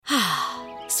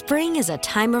Spring is a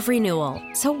time of renewal,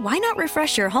 so why not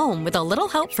refresh your home with a little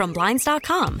help from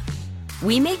Blinds.com?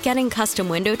 We make getting custom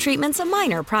window treatments a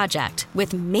minor project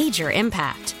with major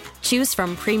impact. Choose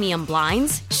from premium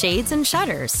blinds, shades, and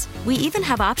shutters. We even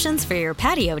have options for your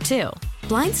patio, too.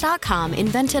 Blinds.com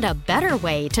invented a better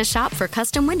way to shop for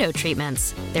custom window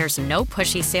treatments. There's no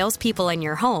pushy salespeople in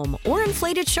your home or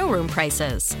inflated showroom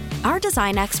prices. Our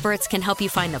design experts can help you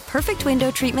find the perfect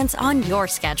window treatments on your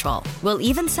schedule. We'll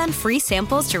even send free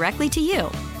samples directly to you.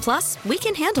 Plus, we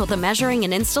can handle the measuring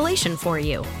and installation for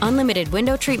you. Unlimited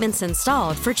window treatments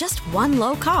installed for just one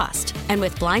low cost. And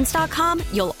with Blinds.com,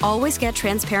 you'll always get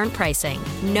transparent pricing.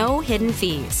 No hidden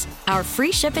fees. Our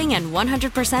free shipping and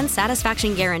 100%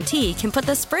 satisfaction guarantee can put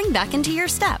the spring back into your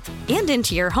step and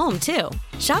into your home, too.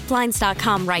 Shop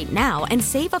Blinds.com right now and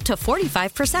save up to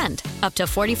 45%. Up to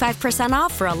 45%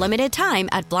 off for a limited time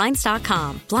at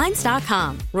Blinds.com.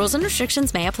 Blinds.com. Rules and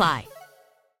restrictions may apply.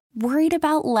 Worried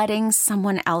about letting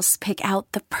someone else pick out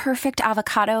the perfect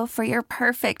avocado for your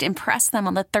perfect impress them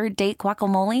on the third date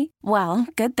guacamole? Well,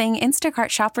 good thing Instacart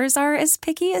shoppers are as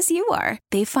picky as you are.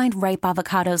 They find ripe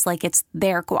avocados like it's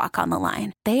their guac on the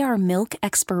line. They are milk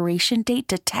expiration date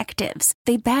detectives.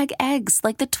 They bag eggs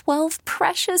like the 12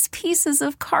 precious pieces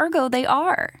of cargo they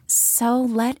are. So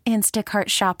let Instacart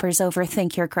shoppers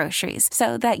overthink your groceries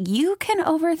so that you can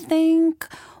overthink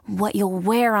what you'll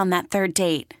wear on that third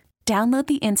date. Download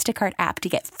the Instacart app to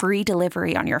get free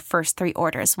delivery on your first 3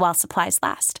 orders while supplies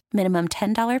last. Minimum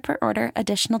 $10 per order.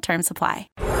 Additional terms apply.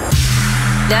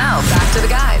 Now, back to the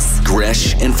guys.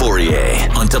 Gresh and Fourier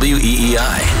on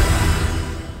WEEI.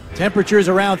 Temperatures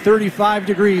around 35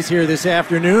 degrees here this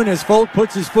afternoon as Folk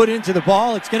puts his foot into the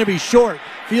ball. It's going to be short.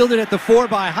 Fielded at the 4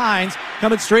 by Hines.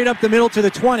 Coming straight up the middle to the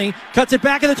 20. Cuts it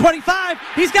back at the 25.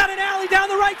 He's got an alley down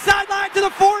the right sideline to the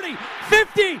 40.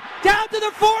 50. Down to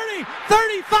the 40.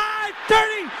 35.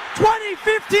 30. 20.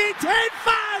 15. 10.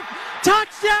 5.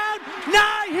 Touchdown.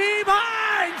 Nyheim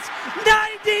Hines.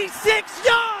 96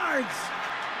 yards.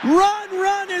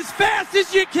 Run as fast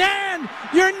as you can.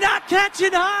 You're not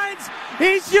catching Hines.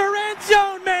 He's your end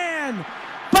zone man.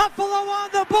 Buffalo on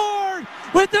the board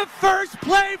with the first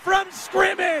play from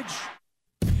scrimmage.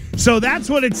 So that's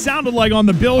what it sounded like on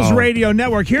the Bills radio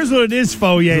network. Here's what it is,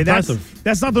 Fourier.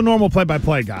 That's not the normal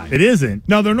play-by-play guy. It isn't.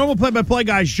 No, the normal play-by-play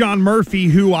guy is John Murphy,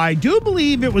 who I do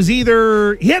believe it was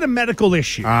either he had a medical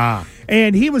issue.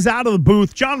 And he was out of the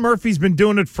booth. John Murphy's been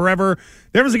doing it forever.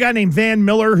 There was a guy named Van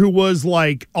Miller who was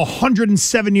like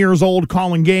 107 years old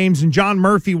calling games, and John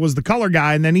Murphy was the color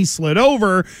guy, and then he slid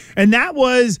over. And that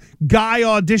was guy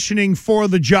auditioning for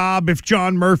the job if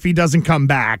John Murphy doesn't come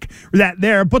back. But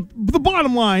the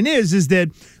bottom line is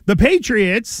that the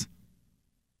Patriots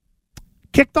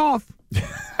kicked off.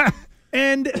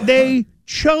 And they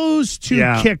chose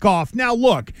to kick off. Now,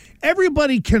 look,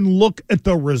 everybody can look at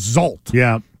the result.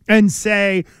 Yeah. And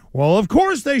say, well, of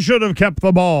course they should have kept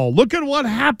the ball. Look at what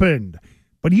happened.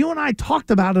 But you and I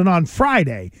talked about it on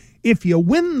Friday. If you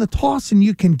win the toss and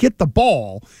you can get the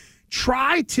ball,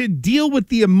 try to deal with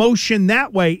the emotion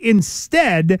that way.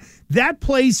 Instead, that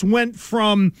place went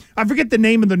from, I forget the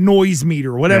name of the noise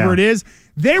meter, whatever it is.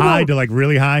 They high to like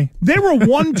really high. They were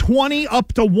 120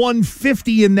 up to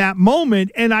 150 in that moment,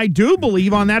 and I do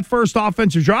believe on that first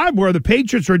offensive drive where the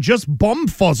Patriots were just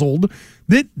bum-fuzzled,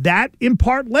 that in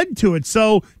part led to it.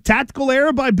 So, tactical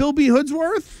error by Bill B.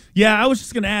 Hoodsworth? Yeah, I was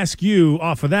just going to ask you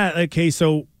off of that. Okay,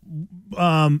 so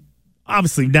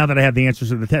obviously now that I have the answers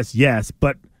to the test, yes,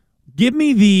 but give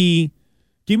me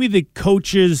the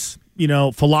coach's,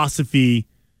 philosophy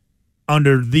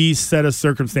under these set of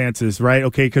circumstances, right?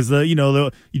 Okay, because do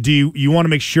you want to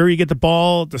make sure you get the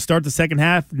ball to start the second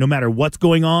half, no matter what's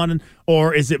going on,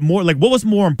 or is it more like what was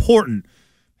more important,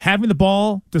 having the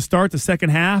ball to start the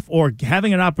second half, or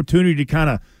having an opportunity to kind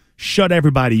of shut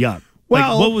everybody up?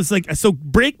 Well, what was I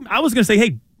was going to say,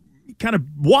 hey, kind of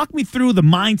walk me through the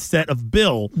mindset of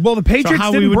Bill. Well, the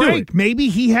Patriots didn't break. Maybe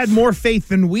he had more faith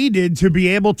than we did to be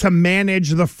able to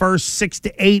manage the first 6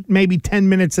 to 8, maybe 10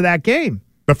 minutes of that game.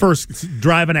 The first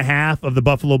drive and a half of the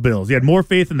Buffalo Bills. He had more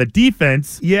faith in the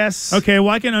defense. Yes. Okay, well,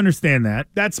 I can understand that.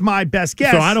 That's my best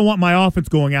guess. So I don't want my offense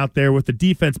going out there with the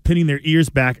defense pinning their ears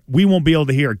back. We won't be able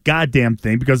to hear a goddamn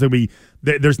thing because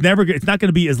it's not going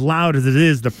to be as loud as it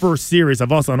is the first series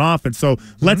of us on offense. So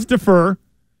let's defer.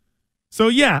 So,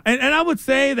 yeah, and I would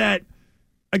say that,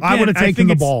 again, I would have taken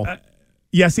the ball.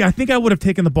 I think I would have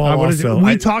taken the ball also.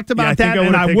 We talked about that,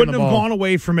 and I wouldn't have gone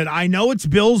away from it. I know it's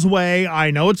Bill's way.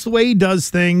 I know it's the way he does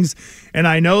things, and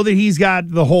I know that he's got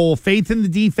the whole faith in the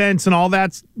defense and all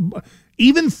that.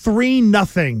 Even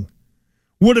 3-0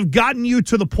 would have gotten you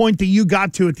to the point that you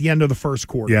got to at the end of the first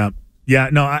quarter. Yeah.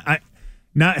 No,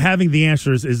 not having the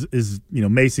answers is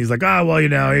Macy's like, oh, well,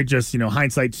 it just,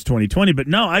 hindsight's 2020. But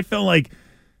no, I felt like,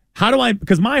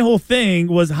 because my whole thing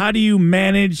was, how do you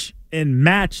manage and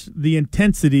match the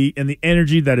intensity and the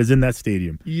energy that is in that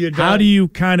stadium? How do you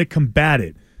kind of combat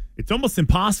it? It's almost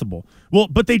impossible. Well,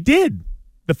 but they did.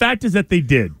 The fact is that they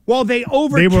did. Well, they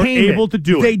overcame They were able to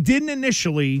do it. They didn't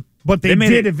initially, but they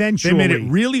did eventually. They made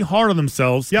it really hard on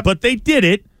themselves, but they did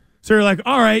it. So they're like,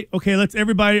 all right, okay, we'll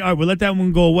let that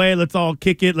one go away. Let's all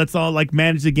kick it. Let's all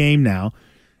manage the game now.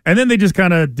 And then they just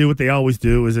kind of do what they always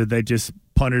do, is that they just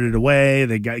punted it away.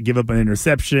 They give up an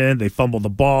interception. They fumbled the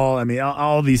ball. I mean,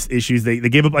 all these issues. They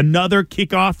gave up another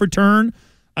kickoff return.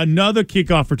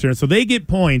 So they get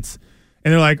points,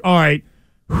 and they're like, all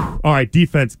right,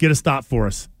 defense, get a stop for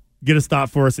us.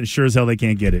 And sure as hell they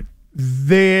can't get it.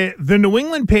 The New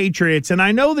England Patriots, and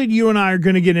I know that you and I are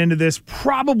going to get into this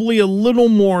probably a little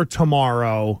more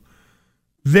tomorrow.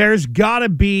 There's got to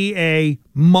be a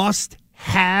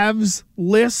must-haves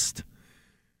list,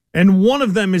 and one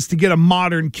of them is to get a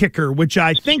modern kicker, which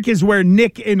I think is where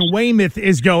Nick in Weymouth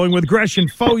is going with Gresh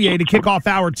and Foyer to kick off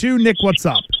hour 2. Nick, what's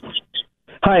up?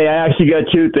 Hi, I actually got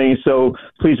two things, so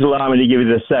please allow me to give you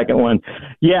the second one.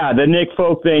 Yeah, the Nick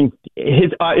Folk thing,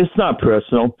 it's not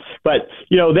personal, but,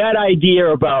 that idea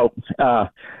about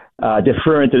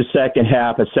deferring to the second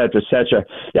half, et cetera,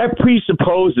 that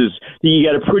presupposes that you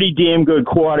got a pretty damn good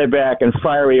quarterback and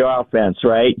fiery offense,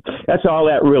 right? That's all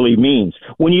that really means.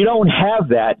 When you don't have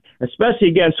that, especially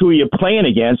against who you're playing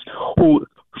against, who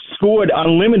scored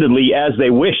unlimitedly as they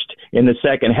wished in the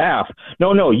second half.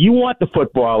 No, you want the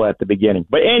football at the beginning.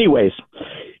 But anyways,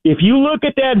 if you look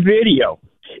at that video,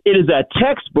 it is a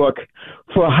textbook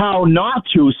for how not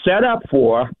to set up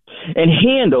for and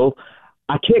handle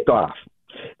a kickoff.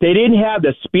 They didn't have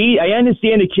the speed. I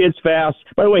understand the kid's fast.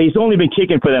 By the way, he's only been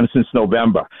kicking for them since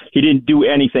November. He didn't do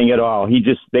anything at all.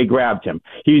 They grabbed him.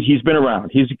 He's been around.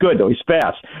 He's good, though. He's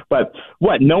fast. But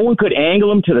no one could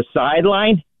angle him to the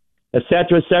sideline, et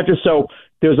cetera, et cetera. So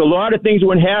there's a lot of things that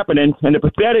weren't happening, and the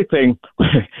pathetic thing,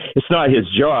 it's not his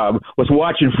job, was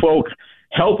watching folk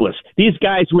helpless. These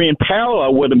guys ran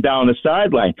parallel with him down the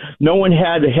sideline. No one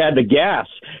had the gas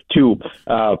to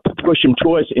push him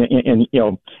towards and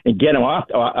get him out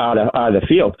of the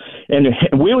field. And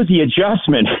where was the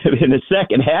adjustment in the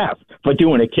second half for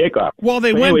doing a kickoff? Well,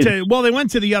 they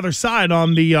went to the other side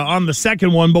on the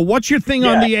second one. But what's your thing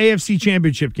on the AFC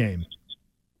Championship game?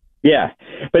 Yeah.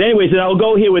 But anyways, and I'll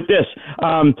go here with this.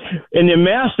 In the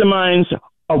masterminds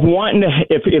of wanting to,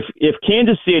 if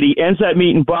Kansas City ends up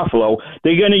meeting Buffalo,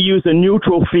 they're going to use a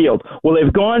neutral field. Well,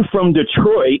 they've gone from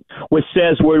Detroit, which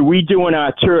says we're redoing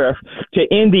our turf, to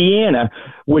Indiana,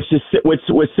 which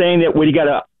was saying that we got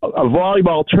a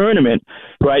volleyball tournament,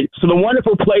 right? So the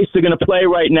wonderful place they're going to play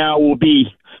right now will be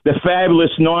the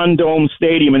fabulous non-dome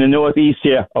stadium in the northeast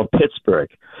here of Pittsburgh.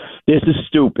 This is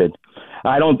stupid.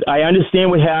 I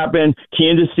understand what happened.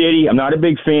 Kansas City, I'm not a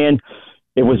big fan.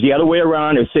 It was the other way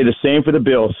around. I'd say the same for the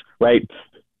Bills, right?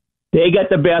 They got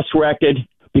the best record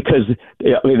because they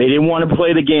didn't want to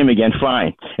play the game again.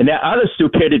 Fine. And that other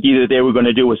stupidity that they were going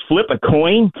to do was flip a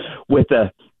coin with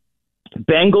the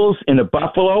Bengals and the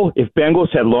Buffalo if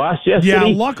Bengals had lost yesterday.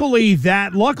 Yeah, luckily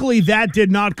that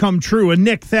did not come true. And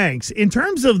Nick, thanks. In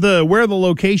terms of where the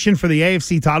location for the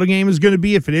AFC title game is going to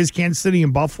be, if it is Kansas City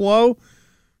and Buffalo,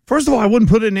 first of all, I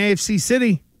wouldn't put it in AFC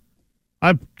City.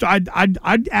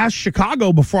 I'd ask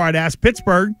Chicago before I'd ask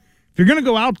Pittsburgh. If you're going to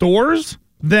go outdoors,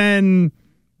 then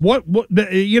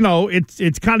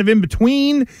it's kind of in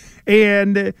between,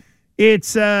 and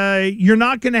it's you're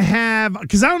not going to have,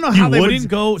 because I don't know how they wouldn't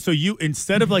go. So you,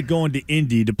 instead of going to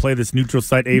Indy to play this neutral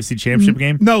site AFC Championship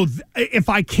game, no, if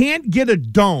I can't get a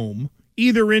dome,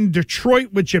 either in Detroit,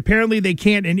 which apparently they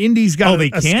can't, and Indy's got they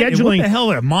can't? scheduling. What the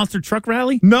hell, a monster truck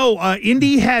rally? No,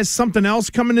 Indy has something else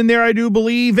coming in there, I do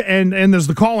believe, and as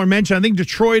the caller mentioned, I think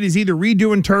Detroit is either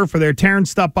redoing turf or they're tearing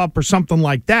stuff up or something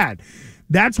like that.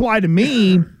 That's why, to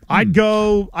me, I'd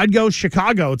go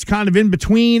Chicago. It's kind of in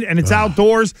between, and it's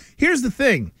outdoors. Here's the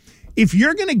thing. If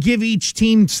you're going to give each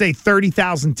team, say,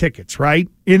 30,000 tickets, right,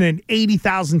 in an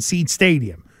 80,000-seat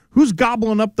stadium, who's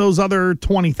gobbling up those other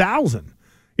 20,000?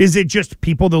 Is it just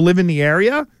people that live in the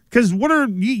area? Because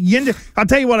I'll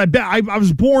tell you what, I bet I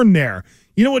was born there.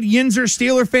 You know what Yinzer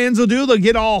Steeler fans will do? They'll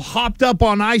get all hopped up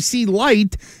on IC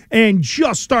Light and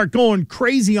just start going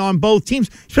crazy on both teams.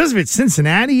 Especially if it's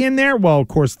Cincinnati in there. Well, of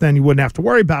course, then you wouldn't have to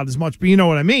worry about it as much, but you know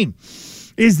what I mean.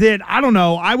 is that, I don't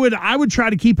know, I would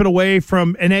try to keep it away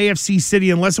from an AFC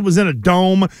city unless it was in a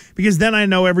dome, because then I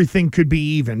know everything could be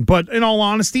even. But in all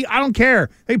honesty, I don't care.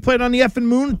 They played on the effing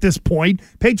moon at this point.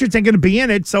 Patriots ain't going to be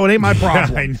in it, so it ain't my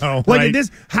problem. I know, like right?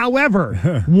 this.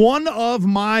 However, one of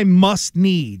my must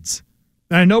needs,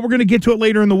 and I know we're going to get to it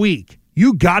later in the week,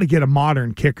 you got to get a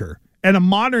modern kicker. And a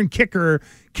modern kicker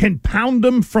can pound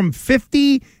them from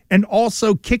 50 and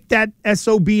also kick that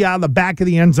SOB out of the back of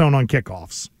the end zone on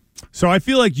kickoffs. So I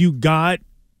feel like you got,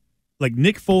 like,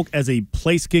 Nick Folk as a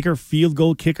place kicker, field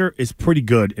goal kicker is pretty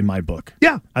good in my book.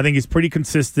 Yeah. I think he's pretty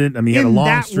consistent. I mean, he had a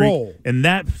long streak role. in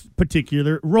that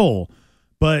particular role.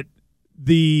 But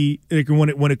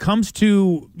when it comes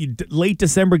to late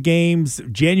December games,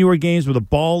 January games where the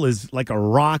ball is like a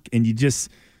rock and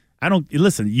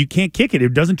you can't kick it.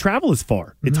 It doesn't travel as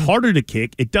far. It's harder to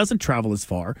kick. It doesn't travel as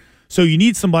far. So you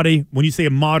need somebody, when you say a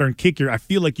modern kicker, I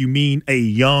feel like you mean a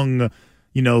young,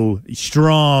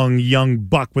 strong young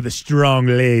buck with a strong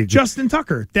leg. Justin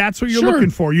Tucker. That's what you're looking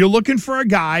for. You're looking for a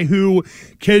guy who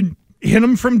can hit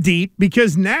them from deep,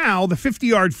 because now the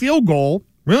 50-yard field goal,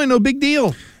 really no big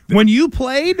deal. When you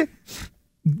played,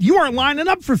 you aren't lining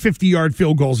up for 50-yard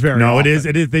field goals very often. No, it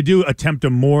is. They do attempt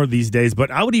them more these days. But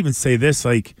I would even say this,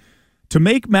 like, to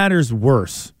make matters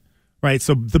worse, right?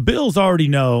 So the Bills already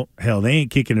know, hell, they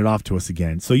ain't kicking it off to us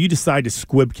again. So you decide to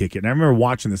squib kick it. And I remember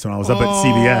watching this when I was up at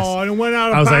CBS. Oh, and it went out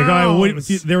of bounds. I was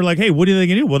like, they were like, hey, what are they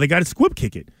going to do? Well, they got to squib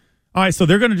kick it. All right, so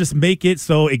they're going to just make it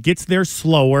so it gets there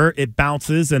slower, it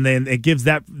bounces, and then it gives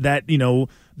that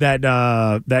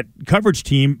coverage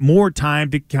team more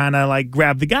time to kind of like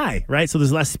grab the guy, right? So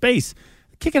there's less space.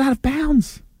 Kick it out of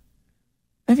bounds.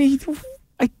 I mean,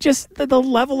 the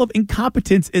level of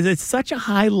incompetence is at such a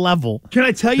high level. Can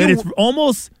I tell you? That it's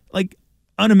almost like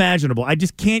unimaginable. I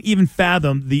just can't even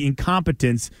fathom the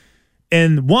incompetence.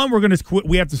 And one,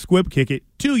 we have to squib kick it.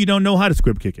 Two, you don't know how to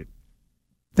squib kick it.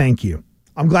 Thank you.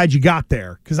 I'm glad you got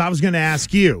there, because I was going to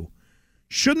ask you,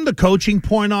 shouldn't the coaching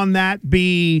point on that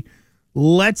be,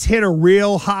 let's hit a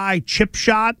real high chip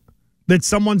shot that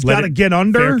someone's got to get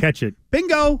under? Fair catch it.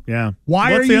 Bingo. Yeah.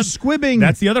 Why are you squibbing?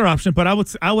 That's the other option, but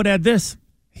I would add this.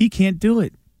 He can't do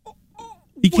it.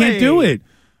 He can't do it.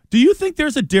 Do you think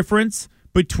there's a difference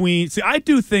between – see, I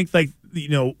do think, like,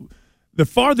 the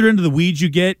farther into the weeds you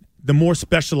get, the more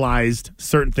specialized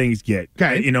certain things get.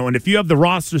 Okay. And if you have the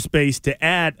roster space to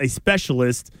add a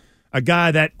specialist, a guy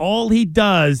that all he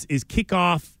does is kick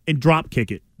off and drop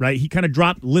kick it, right? He kind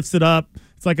of lifts it up.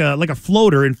 It's like a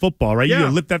floater in football, right? Yeah.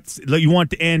 You lift that, you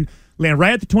want it to land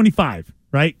right at the 25,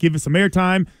 right? Give it some air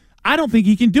time. I don't think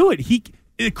he can do it.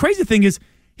 The crazy thing is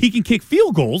he can kick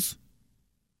field goals,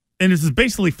 and this is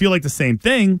basically feel like the same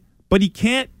thing, but he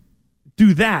can't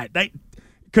do that.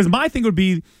 Because my thing would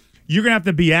be, you're going to have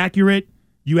to be accurate.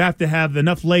 You have to have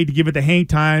enough leg to give it the hang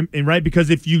time, and right, because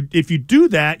if you do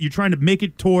that, you're trying to make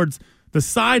it towards the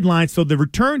sideline, so the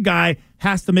return guy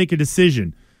has to make a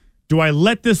decision. Do I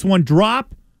let this one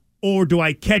drop, or do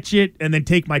I catch it and then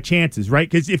take my chances, right?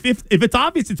 Because if it's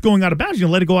obvious it's going out of bounds, you're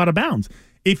going to let it go out of bounds.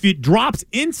 If it drops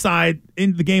inside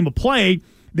in the game of play,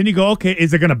 then you go, okay,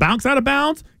 is it going to bounce out of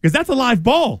bounds? Because that's a live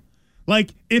ball.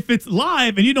 Like, if it's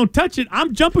live and you don't touch it,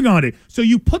 I'm jumping on it. So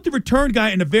you put the return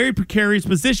guy in a very precarious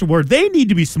position where they need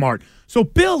to be smart. So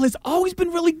Bill has always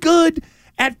been really good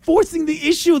at forcing the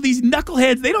issue of these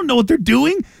knuckleheads. They don't know what they're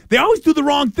doing. They always do the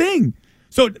wrong thing.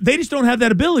 So they just don't have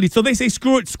that ability. So they say,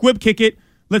 screw it, squib kick it.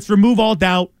 Let's remove all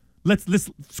doubt. Let's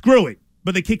screw it.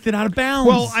 But they kicked it out of bounds.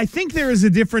 Well, I think there is a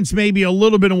difference maybe a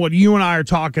little bit in what you and I are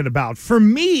talking about. For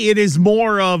me, it is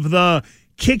more of the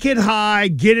kick it high,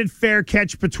 get it fair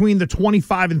catch between the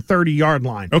 25 and 30-yard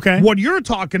line. Okay. What you're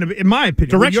talking about, in my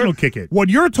opinion, directional kick it. What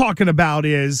you're talking about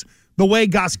is the way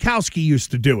Gostkowski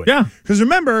used to do it. Yeah. Because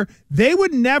remember, they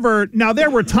would never – now, there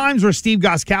were times where Steve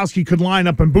Gostkowski could line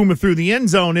up and boom it through the end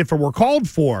zone if it were called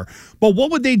for. But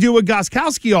what would they do with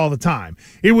Gostkowski all the time?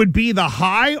 It would be the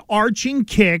high arching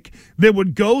kick that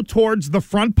would go towards the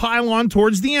front pylon,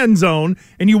 towards the end zone,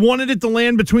 and you wanted it to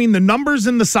land between the numbers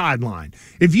and the sideline.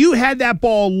 If you had that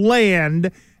ball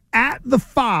land at the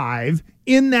 5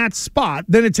 in that spot,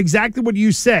 then it's exactly what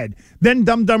you said. Then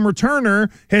Dum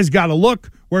returner has got to look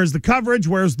 – where's the coverage?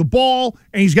 Where's the ball?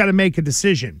 And he's got to make a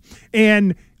decision.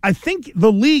 And I think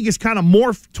the league is kind of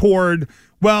morphed toward,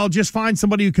 well, just find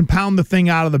somebody who can pound the thing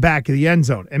out of the back of the end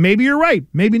zone. And maybe you're right.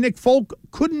 Maybe Nick Folk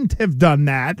couldn't have done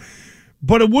that,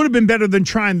 but it would have been better than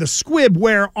trying the squib,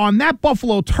 where on that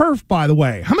Buffalo turf, by the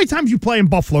way, how many times you play in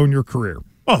Buffalo in your career?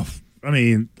 Oh, I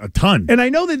mean, a ton. And I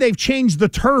know that they've changed the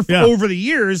turf over the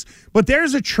years, but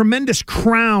there's a tremendous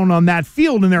crown on that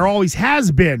field, and there always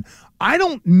has been. I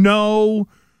don't know.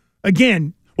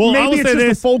 Again, Well, maybe it's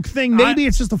just a folk thing. Maybe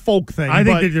it's just a folk thing. I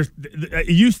think that it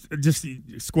used just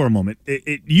square a moment.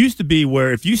 It used to be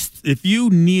where if you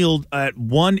kneeled at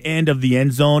one end of the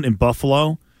end zone in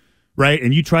Buffalo, right,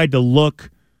 and you tried to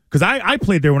look, because I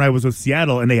played there when I was with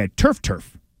Seattle, and they had turf,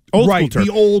 old school turf.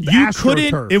 The old Astro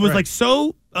couldn't. Turf, it was like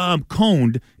so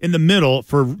coned in the middle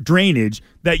for drainage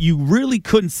that you really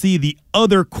couldn't see the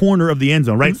other corner of the end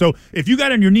zone, right? So if you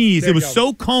got on your knees, it was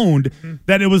so coned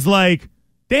that it was like,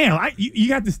 damn,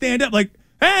 you have to stand up like,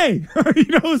 hey,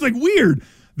 it was like weird.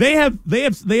 They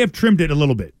have trimmed it a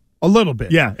little bit. A little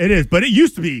bit. Yeah, it is. But it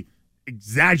used to be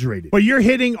exaggerated. But you're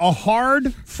hitting a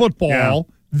hard football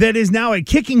that is now a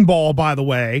kicking ball, by the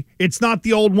way. It's not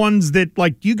the old ones that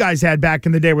like you guys had back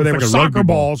in the day where they were soccer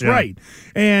balls, right?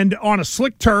 And on a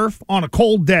slick turf on a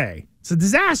cold day. It's a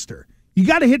disaster. You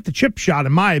got to hit the chip shot,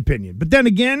 in my opinion. But then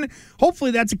again,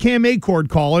 hopefully that's a Cam Achord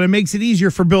call, and it makes it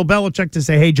easier for Bill Belichick to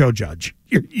say, hey, Joe Judge,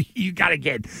 you got to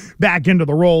get back into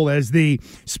the role as the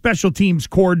special teams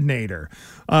coordinator.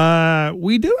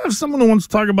 We do have someone who wants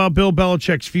to talk about Bill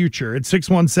Belichick's future at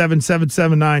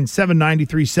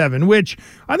 617-779-7937, which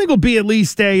I think will be at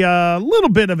least a little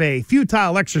bit of a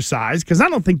futile exercise because I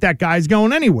don't think that guy's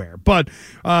going anywhere. But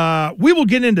we will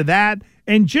get into that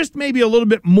and just maybe a little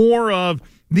bit more of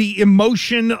the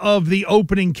emotion of the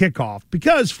opening kickoff,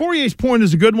 because Fourier's point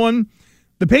is a good one.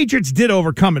 The Patriots did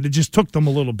overcome it. It just took them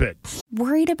a little bit.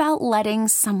 Worried about letting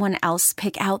someone else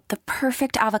pick out the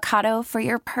perfect avocado for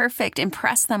your perfect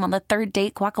impress them on the third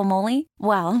date guacamole?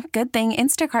 Well, good thing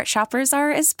Instacart shoppers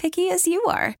are as picky as you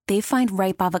are. They find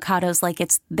ripe avocados like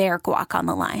it's their guac on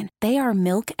the line. They are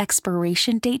milk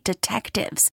expiration date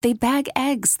detectives. They bag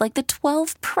eggs like the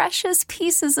 12 precious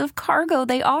pieces of cargo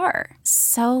they are.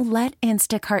 So let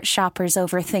Instacart shoppers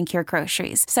overthink your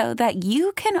groceries so that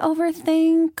you can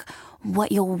overthink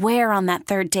what you'll wear on that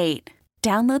third date.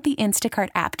 Download the Instacart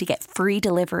app to get free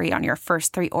delivery on your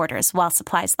first 3 orders while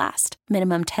supplies last.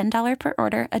 Minimum $10 per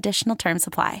order. Additional terms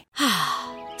apply.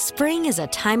 Spring is a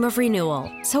time of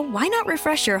renewal, so why not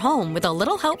refresh your home with a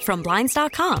little help from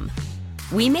Blinds.com?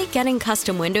 We make getting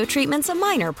custom window treatments a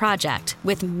minor project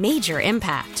with major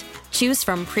impact. Choose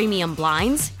from premium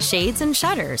blinds, shades, and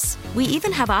shutters. We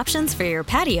even have options for your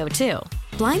patio, too.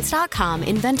 Blinds.com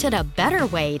invented a better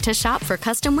way to shop for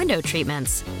custom window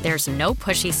treatments. There's no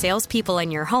pushy salespeople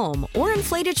in your home or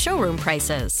inflated showroom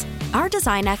prices. Our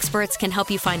design experts can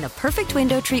help you find the perfect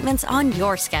window treatments on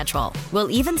your schedule. We'll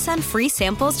even send free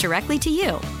samples directly to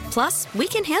you. Plus, we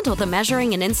can handle the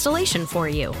measuring and installation for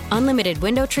you. Unlimited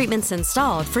window treatments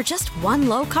installed for just one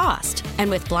low cost. And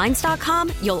with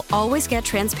Blinds.com, you'll always get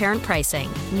transparent pricing.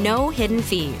 No hidden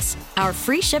fees. Our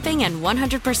free shipping and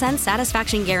 100%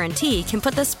 satisfaction guarantee can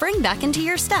put the spring back into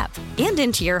your step and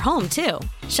into your home, too.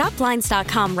 Shop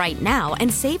Blinds.com right now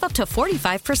and save up to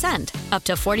 45%. Up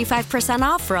to 45%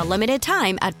 off for a limited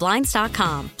time at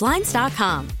Blinds.com.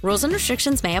 Blinds.com. Rules and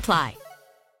restrictions may apply.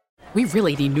 We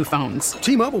really need new phones.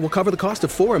 T-Mobile will cover the cost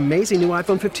of 4 amazing new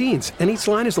iPhone 15s, and each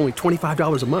line is only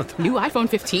 $25 a month. New iPhone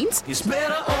 15s? It's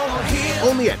better over here.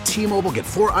 Only at T-Mobile, get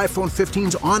 4 iPhone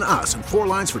 15s on us and 4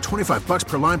 lines for $25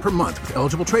 per line per month with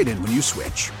eligible trade-in when you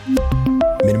switch.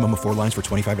 Minimum of 4 lines for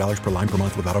 $25 per line per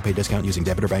month with autopay discount using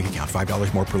debit or bank account.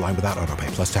 $5 more per line without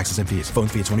autopay, plus taxes and fees. Phone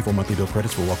fee at 24 monthly bill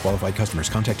credits for well-qualified customers.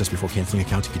 Contact us before canceling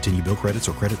account to continue bill credits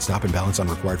or credit stop and balance on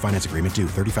required finance agreement due.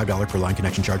 $35 per line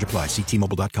connection charge applies. See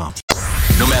T-Mobile.com.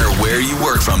 No matter where you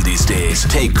work from these days,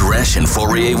 take Gresh and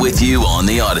Fourier with you on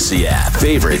the Odyssey app.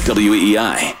 Favorite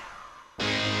WEEI.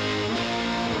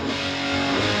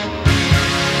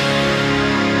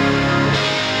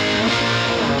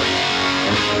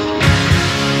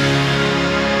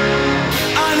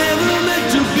 I never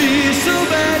meant to be so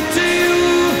bad to you.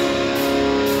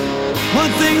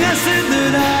 One thing I said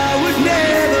that I would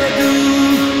never do.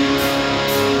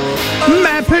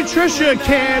 Matt Patricia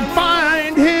can't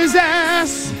find his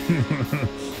ass.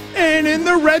 And in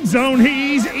the red zone,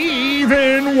 he's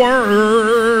even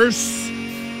worse.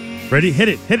 Ready? Hit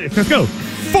it. Let's go.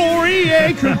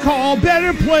 Fourier could call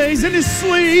better plays in his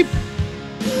sleep.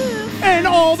 And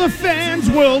all the fans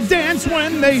will dance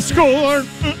when they score.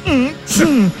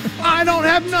 I don't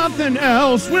have nothing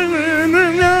else.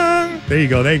 There you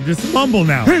go. They just mumble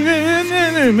now. I'm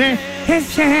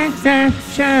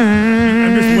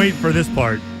just waiting for this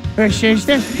part. This is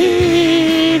the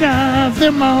heat of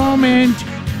the moment,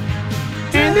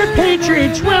 and the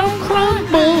Patriots will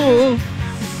crumble.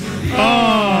 Oh,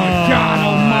 God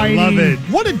almighty. I love it.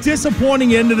 What a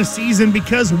disappointing end of the season,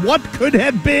 because what could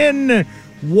have been?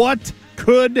 What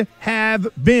could have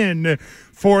been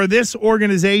for this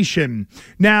organization.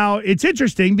 Now, it's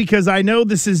interesting because I know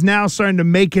this is now starting to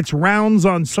make its rounds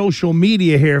on social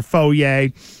media here,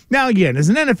 Foye. Now, again, as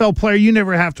an NFL player, you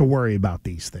never have to worry about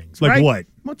these things. Like right? what?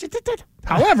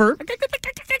 However,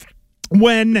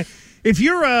 if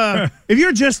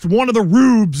you're just one of the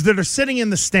rubes that are sitting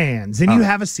in the stands and you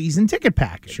have a season ticket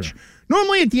package,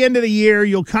 normally at the end of the year,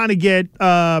 you'll kind of get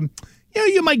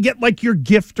you might get like your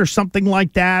gift or something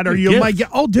like that, or you might get,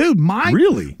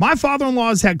 my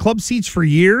father-in-law's had club seats for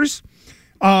years.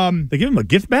 They give him a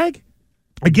gift bag?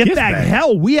 A gift bag.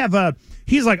 Hell, we have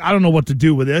he's like, I don't know what to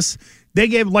do with this. They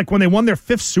gave, like, when they won their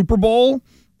 5th Super Bowl,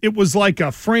 it was like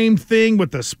a framed thing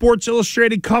with the Sports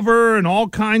Illustrated cover and all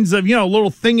kinds of, little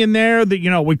thing in there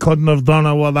that, we couldn't have done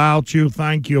it without you.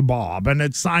 Thank you, Bob. And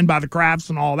it's signed by the Crafts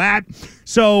and all that.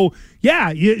 So,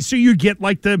 yeah, so you get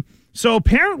like so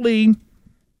apparently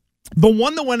the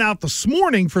one that went out this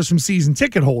morning for some season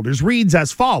ticket holders reads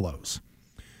as follows.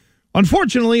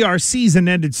 Unfortunately, our season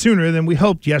ended sooner than we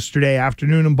hoped yesterday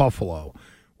afternoon in Buffalo.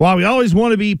 While we always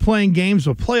want to be playing games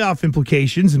with playoff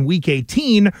implications in Week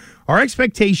 18, our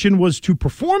expectation was to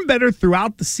perform better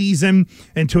throughout the season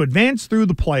and to advance through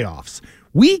the playoffs.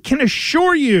 We can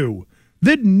assure you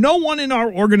that no one in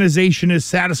our organization is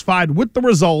satisfied with the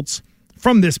results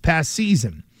from this past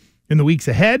season. In the weeks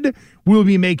ahead, we will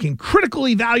be making critical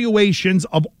evaluations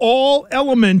of all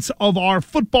elements of our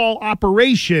football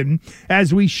operation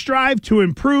as we strive to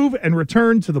improve and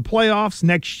return to the playoffs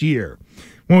next year.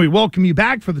 When we welcome you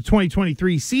back for the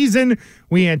 2023 season,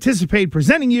 we anticipate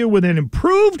presenting you with an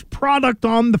improved product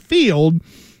on the field,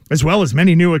 as well as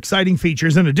many new exciting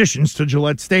features and additions to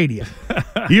Gillette Stadium.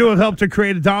 You have helped to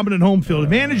create a dominant home field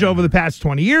advantage over the past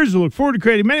 20 years. We look forward to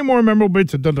creating many more memorable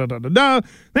bits of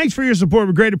Thanks for your support.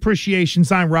 With great appreciation.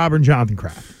 Signed, Robert and Jonathan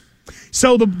Kraft.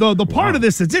 So the part of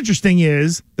this that's interesting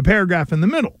is the paragraph in the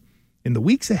middle. In the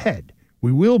weeks ahead,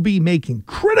 we will be making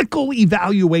critical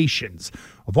evaluations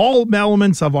of all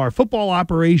elements of our football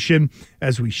operation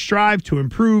as we strive to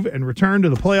improve and return to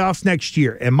the playoffs next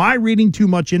year. Am I reading too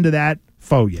much into that?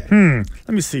 Foye. Let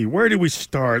me see. Where did we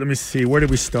start? Where did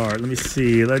we start? Let me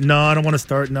see. No, I don't want to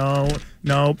start. No.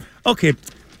 Okay,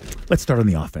 let's start on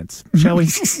the offense, shall we?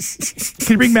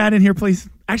 Can you bring Matt in here, please?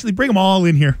 Actually, bring them all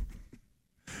in here.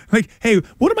 Like, hey,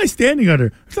 what am I standing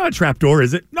under? It's not a trap door,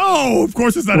 is it? No, of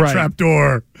course it's not a trap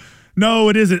door. No,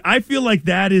 it isn't. I feel like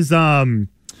that is,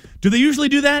 do they usually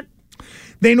do that?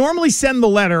 They normally send the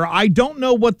letter. I don't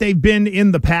know what they've been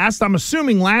in the past. I'm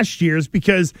assuming last year's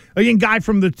because, again, guy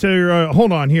from the,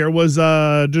 hold on here, was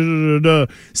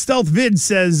Stealth Vid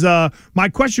says, my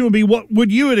question would be, what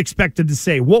would you have expected to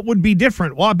say? What would be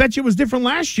different? Well, I bet you it was different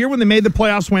last year when they made the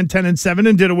playoffs, went 10-7,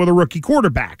 and did it with a rookie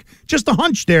quarterback. Just a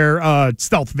hunch there,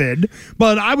 Stealth Vid.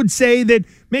 But I would say that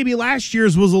maybe last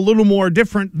year's was a little more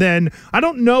different than, I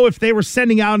don't know if they were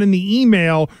sending out in the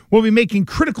email, we'll be making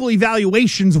critical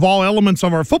evaluations of all elements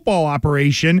of our football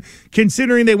operation,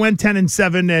 considering they went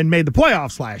 10-7 and made the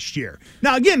playoffs last year.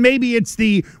 Now, again, maybe it's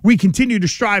we continue to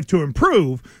strive to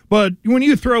improve, but when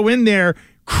you throw in there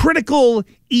critical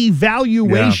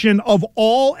evaluation of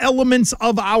all elements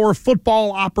of our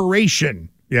football operation.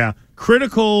 Yeah.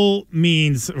 Critical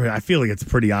means, I feel like it's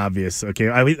pretty obvious. Okay.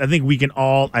 I think we can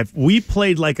all, we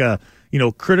played like a,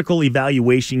 critical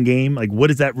evaluation game. Like, what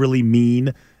does that really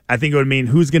mean? I think it would mean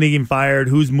who's going to get fired,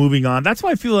 who's moving on. That's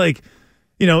why I feel like,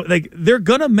 they're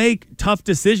going to make tough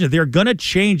decisions. They're going to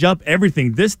change up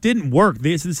everything. This didn't work.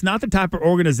 This is not the type of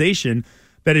organization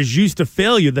that is used to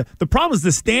failure. The problem is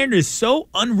the standard is so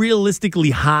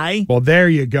unrealistically high. Well, there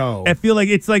you go. I feel like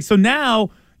it's like, so now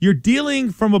you're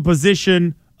dealing from a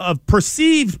position of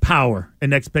perceived power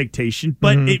and expectation,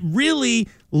 but it really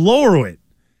lower it.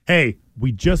 Hey,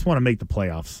 we just want to make the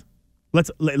playoffs.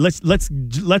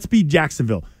 Let's be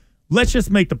Jacksonville. Let's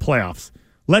just make the playoffs.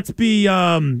 Let's be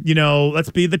let's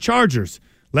be the Chargers.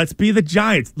 Let's be the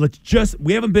Giants.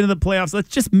 We haven't been in the playoffs. Let's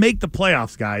just make the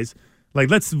playoffs, guys. Like,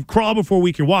 let's crawl before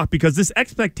we can walk, because this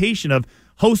expectation of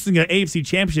hosting an AFC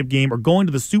Championship game or going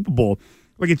to the Super Bowl,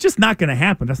 like, it's just not going to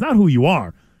happen. That's not who you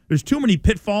are. There's too many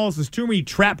pitfalls. There's too many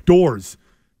trap doors,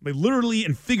 like, literally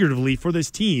and figuratively, for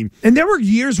this team. And there were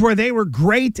years where they were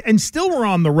great and still were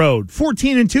on the road.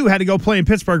 14-2 had to go play in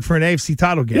Pittsburgh for an AFC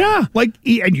title game. Yeah, and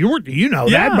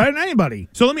that better than anybody.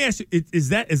 So let me ask you: is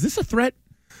this a threat?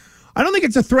 I don't think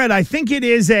it's a threat. I think it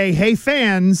is hey,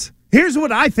 fans. Here's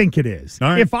what I think it is.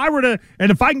 All right. If I were to,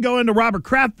 and if I can go into Robert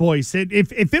Kraft voice,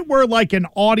 if it were like an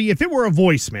audio, if it were a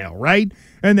voicemail, right?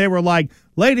 And they were like,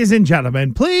 ladies and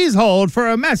gentlemen, please hold for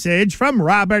a message from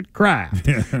Robert Kraft.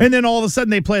 And then all of a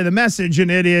sudden they play the message,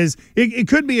 and it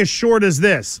could be as short as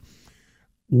this.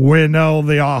 We know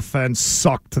the offense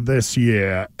sucked this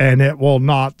year, and it will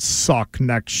not suck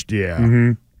next year.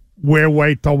 Mm-hmm. We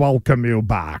wait to welcome you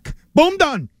back. Boom,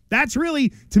 done. That's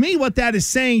really, to me, what that is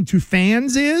saying to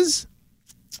fans is,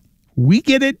 we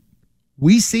get it.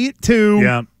 We see it too.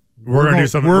 Yeah. We're going to do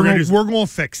something. We're going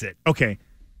to fix it. Okay.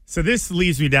 So this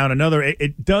leads me down another.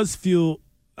 It does feel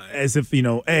as if,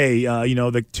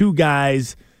 the two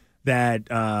guys that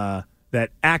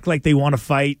act like they want to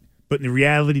fight, but in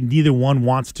reality, neither one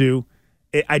wants to.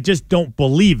 I just don't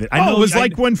believe it. I know it was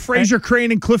like when Fraser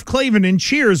Crane and Cliff Clavin in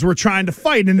Cheers were trying to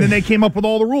fight, and then they came up with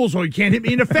all the rules. Oh, you can't hit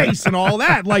me in the face and all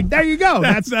that. Like, there you go.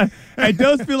 It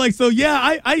does feel like so.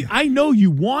 Yeah, I know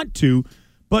you want to,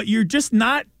 but you're just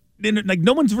not. Like,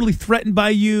 no one's really threatened by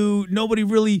you. Nobody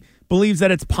really believes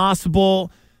that it's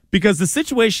possible because the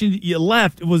situation you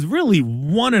left was really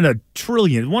one in a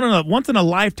trillion, once in a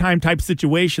lifetime type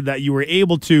situation that you were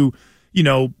able to,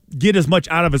 get as much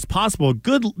out of as possible.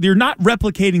 Good, you're not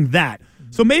replicating that.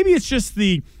 So maybe it's just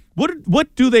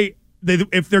what do they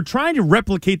if they're trying to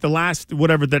replicate the last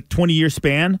whatever that 20-year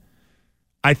span,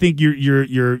 I think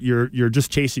you're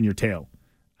just chasing your tail.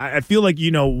 I feel like,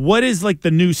 what is like the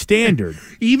new standard?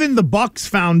 Even the Bucs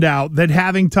found out that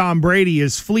having Tom Brady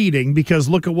is fleeting because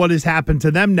look at what has happened to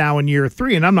them now in year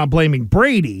 3. And I'm not blaming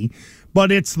Brady,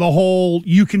 but it's the whole,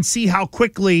 you can see how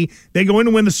quickly they go in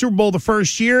to win the Super Bowl the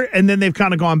first year, and then they've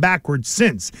kind of gone backwards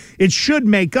since. It should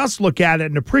make us look at it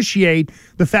and appreciate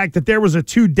the fact that there was a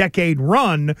 2-decade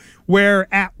run where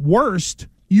at worst,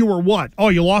 you were what? Oh,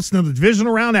 you lost in the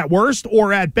divisional round at worst,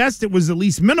 or at best, it was at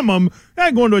least minimum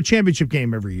going to a championship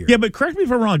game every year. Yeah, but correct me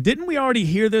if I'm wrong. Didn't we already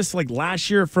hear this like last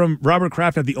year from Robert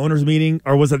Kraft at the owners' meeting,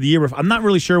 or was it the year before? I'm not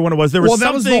really sure when it was. There was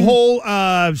that was the whole,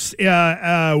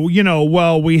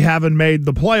 we haven't made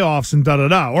the playoffs and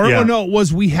da-da-da. Or no, it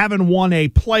was we haven't won a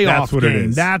playoff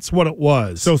game. That's what it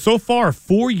was. So far,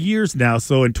 4 years now.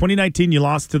 So in 2019, you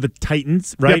lost to the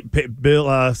Titans, right?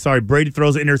 Yep. Brady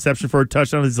throws an interception for a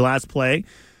touchdown on his last play.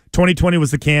 2020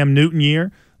 was the Cam Newton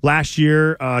year. Last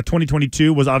year,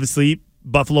 2022 was obviously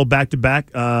Buffalo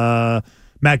back-to-back.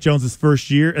 Mac Jones'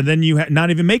 first year, and then you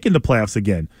not even making the playoffs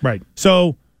again. Right.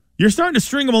 So you're starting to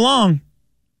string them along.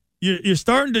 You're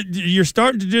starting to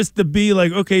just to be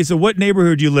like, okay, so what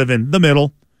neighborhood do you live in? The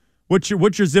middle. What's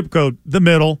your zip code? The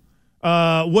middle.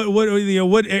 How do we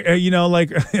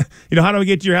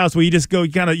get to your house? Well, you just go,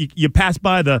 you pass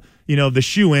by the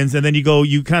shoe-ins, and then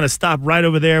you kind of stop right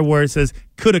over there where it says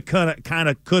coulda,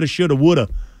 shoulda, woulda,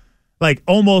 like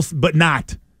almost, but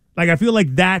not. Like I feel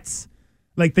like that's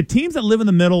like the teams that live in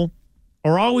the middle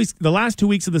are always the last 2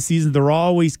 weeks of the season. They're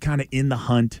always kind of in the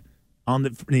hunt on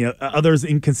the others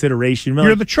in consideration.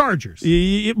 You're the Chargers.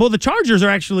 Well, the Chargers are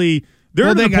actually they're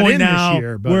at the point now this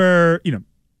year, where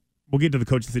we'll get to the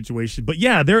coaching situation, but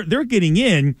yeah, they're getting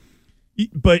in.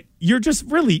 But you're just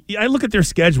really. I look at their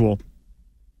schedule.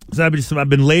 So I've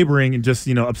been laboring and just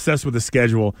obsessed with the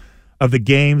schedule of the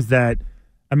games that.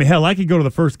 I mean, hell, I could go to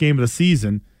the first game of the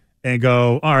season and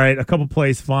go, all right, a couple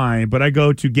plays, fine. But I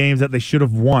go to games that they should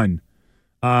have won.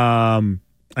 And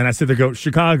I sit there, go,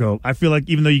 Chicago. I feel like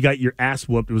even though you got your ass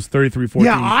whooped, it was 33-14.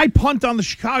 Yeah, I punt on the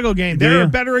Chicago game. There are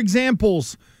better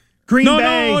examples. Green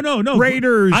Bay, no.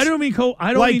 Raiders. I don't mean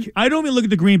look at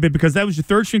the Green Bay because that was your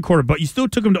third string quarter, but you still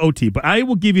took them to OT. But I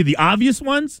will give you the obvious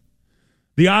ones.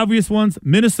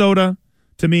 Minnesota,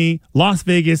 to me, Las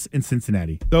Vegas, and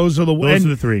Cincinnati. Those are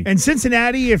the three. And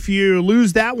Cincinnati, if you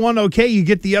lose that one, okay, you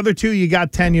get the other two, you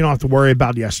got 10 you don't have to worry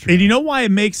about yesterday. And you know why it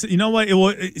makes,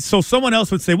 so someone else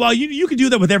would say, well, you can do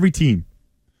that with every team.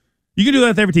 You can do that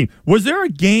with every team. Was there a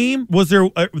game, was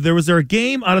there a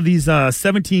game out of these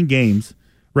 17 games,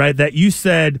 right, that you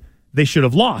said they should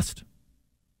have lost?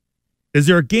 Is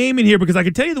there a game in here? Because I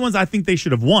can tell you the ones I think they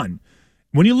should have won.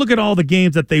 When you look at all the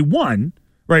games that they won,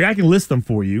 right, I can list them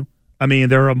for you. I mean,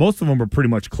 most of them are pretty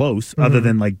much close, other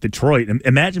than like Detroit.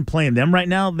 Imagine playing them right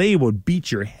now; they would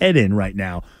beat your head in right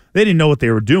now. They didn't know what they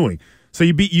were doing. So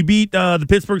you beat the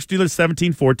Pittsburgh Steelers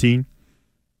 17-14.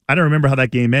 I don't remember how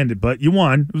that game ended, but you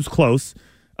won. It was close.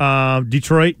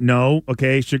 Detroit, no.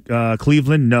 Okay,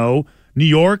 Cleveland, no. New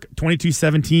York,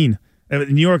 22-17.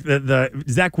 New York, the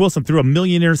Zach Wilson threw 1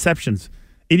 million interceptions.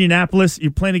 Indianapolis,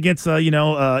 you're playing against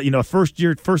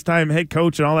first time head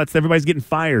coach and all that stuff. Everybody's getting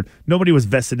fired. Nobody was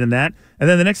vested in that. And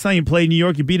then the next time you played New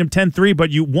York, you beat them 10-3, but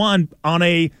you won on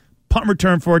a punt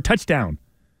return for a touchdown.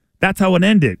 That's how it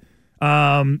ended.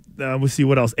 We'll see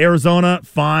what else. Arizona,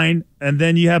 fine. And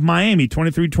then you have Miami,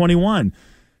 23-21.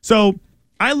 So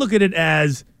I look at it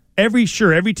as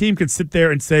every team could sit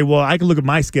there and say, well, I can look at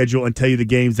my schedule and tell you the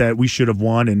games that we should have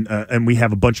won and we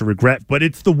have a bunch of regret. But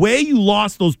it's the way you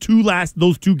lost those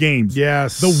two games.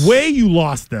 Yes. The way you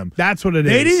lost them. That's what it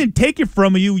is. They didn't take it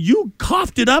from you. You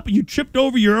coughed it up and you tripped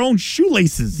over your own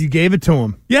shoelaces. You gave it to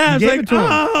them. Yeah, it's like,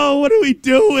 what are we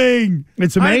doing?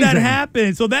 It's amazing. How did that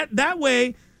happen? So that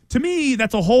way, to me,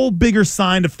 that's a whole bigger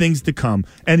sign of things to come.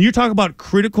 And you're talking about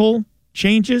critical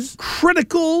changes?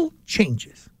 Critical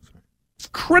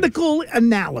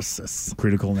analysis.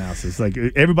 Like,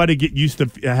 everybody get used to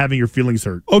having your feelings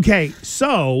hurt. Okay,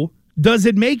 so does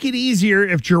it make it easier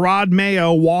if Gerard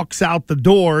Mayo walks out the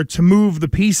door to move the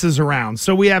pieces around?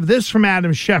 So we have this from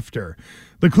Adam Schefter.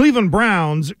 The Cleveland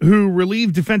Browns, who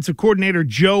relieved defensive coordinator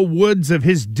Joe Woods of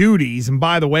his duties, and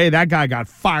by the way, that guy got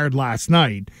fired last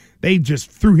night. They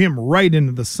just threw him right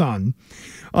into the sun.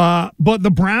 But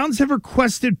the Browns have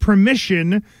requested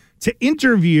permission to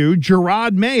interview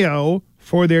Gerard Mayo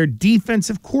for their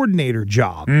defensive coordinator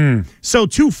job. So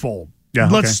twofold. Yeah,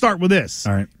 Let's start with this.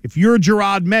 All right. If you're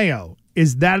Gerard Mayo,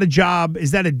 is that a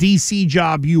DC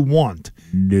job you want?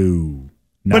 No.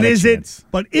 But is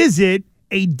it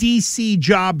a DC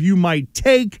job you might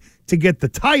take to get the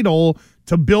title,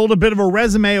 to build a bit of a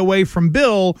resume away from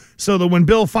Bill, so that when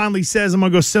Bill finally says, I'm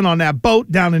going to go sit on that boat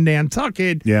down in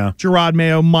Nantucket, Gerard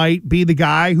Mayo might be the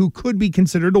guy who could be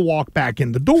considered to walk back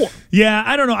in the door. Yeah,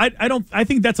 I don't know. I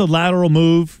think that's a lateral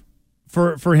move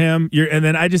for him. And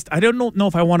then I don't know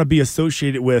if I want to be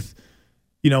associated with,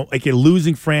 like a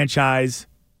losing franchise,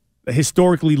 a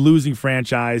historically losing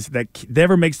franchise that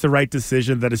never makes the right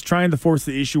decision, that is trying to force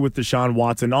the issue with Deshaun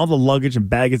Watson, all the luggage and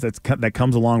baggage that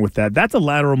comes along with that. That's a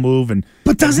lateral move.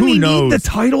 But doesn't he need the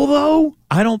title, though?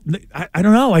 I don't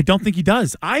know. I don't think he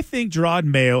does. I think Gerard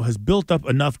Mayo has built up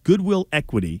enough goodwill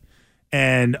equity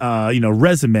and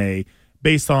resume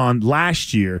based on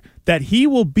last year that he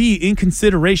will be in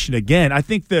consideration again. I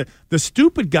think the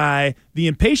stupid guy, the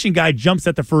impatient guy, jumps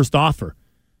at the first offer.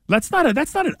 That's not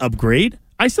an upgrade.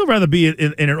 I still rather be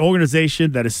in an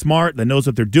organization that is smart, that knows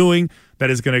what they're doing,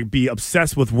 that is going to be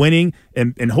obsessed with winning,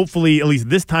 and hopefully, at least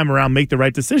this time around, make the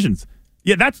right decisions.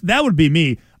 Yeah, that would be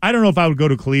me. I don't know if I would go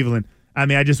to Cleveland. I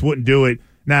mean, I just wouldn't do it.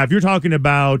 Now, if you're talking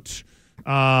about,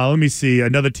 let me see,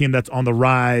 another team that's on the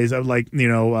rise, like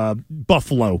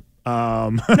Buffalo.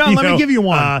 Let me give you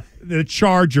one. The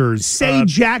Chargers. Say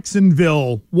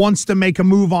Jacksonville wants to make a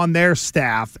move on their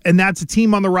staff, and that's a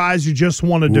team on the rise who just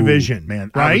won a division.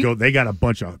 Man, right? I would go. They got a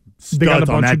bunch of studs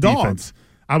on that defense.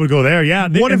 I would go there. Yeah,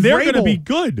 they're going to be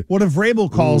good. What if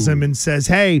Vrabel calls him and says,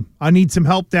 "Hey, I need some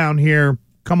help down here.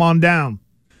 Come on down.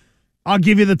 I'll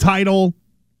give you the title.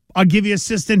 I'll give you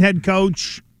assistant head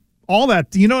coach." All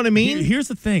that, you know what I mean? Here's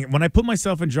the thing. When I put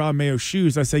myself in Gerard Mayo's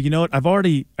shoes, I say, you know what? I've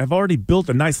already built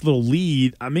a nice little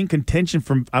lead. I'm in contention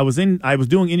I was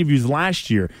doing interviews last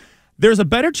year. There's a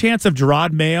better chance of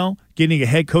Gerard Mayo getting a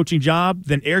head coaching job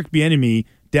than Eric Bieniemy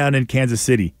down in Kansas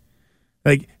City.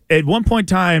 Like, at one point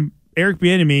in time, Eric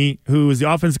Bieniemy, who is the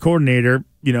offensive coordinator,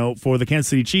 for the Kansas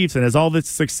City Chiefs and has all this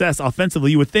success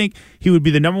offensively, you would think he would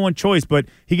be the number one choice, but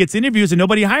he gets interviews and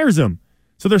nobody hires him.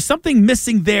 So there's something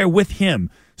missing there with him.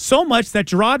 So much that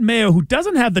Gerard Mayo, who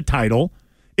doesn't have the title,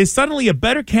 is suddenly a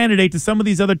better candidate to some of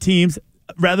these other teams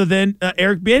rather than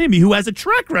Eric Bieniemy, who has a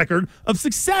track record of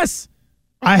success.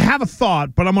 I have a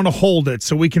thought, but I'm going to hold it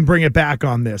so we can bring it back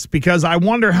on this, because I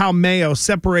wonder how Mayo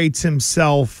separates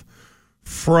himself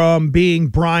from being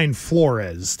Brian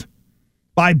Flores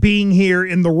by being here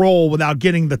in the role without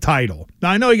getting the title.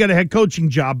 Now, I know he got a head coaching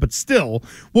job, but still,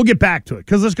 we'll get back to it.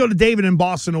 Because let's go to David in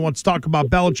Boston who wants to talk about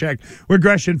Belichick.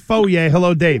 Regression Fourier.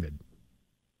 Hello, David.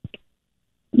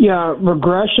 Yeah,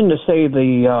 regression, to say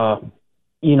the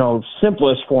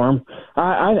simplest form,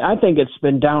 I think it's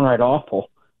been downright awful.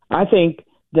 I think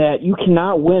that you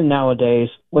cannot win nowadays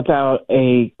without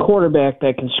a quarterback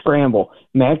that can scramble.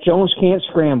 Mac Jones can't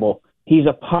scramble. He's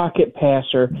a pocket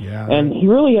passer, and he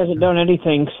really hasn't done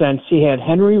anything since he had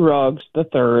Henry Ruggs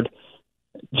III,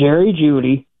 Jerry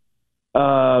Jeudy,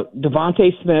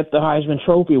 Devontae Smith, the Heisman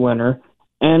Trophy winner,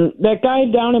 and that guy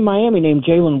down in Miami named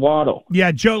Jalen Waddle.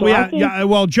 Yeah, Joe. So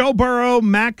Well, Joe Burrow,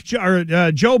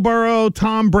 Joe Burrow,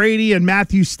 Tom Brady, and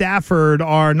Matthew Stafford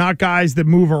are not guys that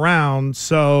move around.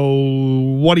 So,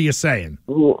 what are you saying?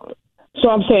 So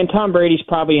I'm saying Tom Brady's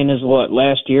probably in his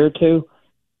last year or two.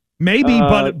 Maybe,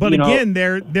 but again,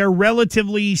 they're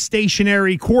relatively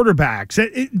stationary quarterbacks.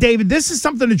 David, this is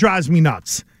something that drives me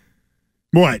nuts.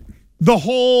 What? The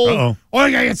whole,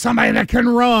 I got to get somebody that can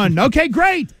run. Okay,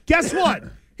 great. Guess what?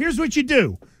 Here's what you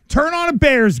do. Turn on a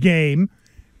Bears game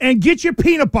and get your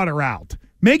peanut butter out.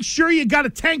 Make sure you got a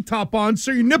tank top on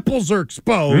so your nipples are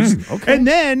exposed. Okay. And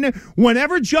then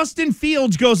whenever Justin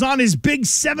Fields goes on his big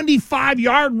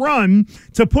 75-yard run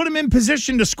to put him in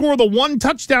position to score the one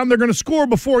touchdown they're going to score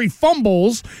before he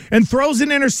fumbles and throws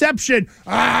an interception,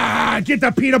 get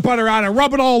the peanut butter out and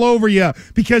rub it all over you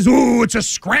because, it's a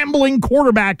scrambling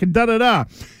quarterback and da-da-da.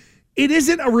 It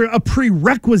isn't a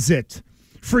prerequisite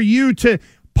for you to –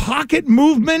 pocket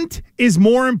movement is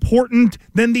more important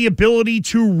than the ability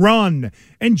to run.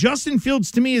 And Justin Fields,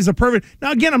 to me, is a perfect...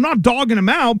 Now, again, I'm not dogging him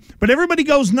out, but everybody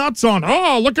goes nuts on,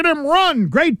 look at him run.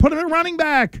 Great, put him at running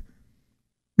back.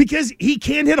 Because he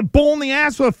can't hit a bull in the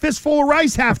ass with a fistful of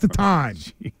rice half the time.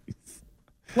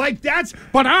 Like, that's...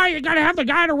 But, you got to have the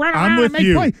guy to run around and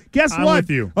make plays. Guess I'm what? with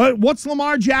you. What's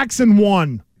Lamar Jackson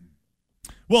won?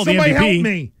 Well, Somebody the MVP. help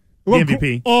me. The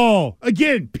MVP.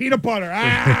 Again, peanut butter.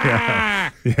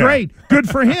 Yeah. Great. Good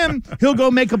for him. He'll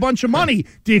go make a bunch of money.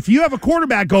 If you have a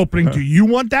quarterback opening, do you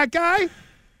want that guy?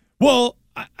 Well,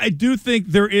 I do think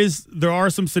there are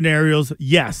some scenarios.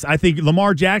 Yes, I think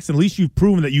Lamar Jackson, at least you've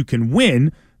proven that you can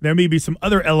win. There may be some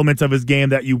other elements of his game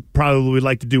that you probably would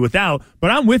like to do without, but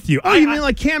I'm with you. You mean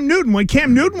like Cam Newton? When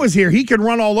Cam Newton was here, he could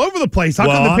run all over the place. How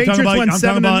come the Patriots went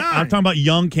 7-9? I'm talking about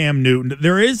young Cam Newton.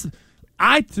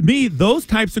 To me, those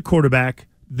types of quarterback,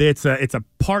 it's a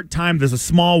part-time, there's a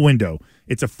small window.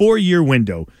 It's a 4-year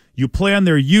window. You play on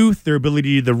their youth, their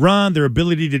ability to run, their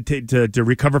ability to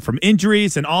recover from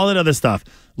injuries and all that other stuff.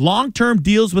 Long-term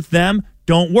deals with them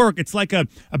don't work. It's like a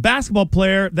basketball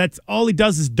player that's all he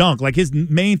does is dunk. Like his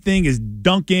main thing is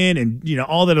dunking and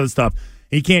all that other stuff.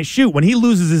 He can't shoot. When he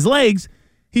loses his legs,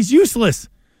 he's useless.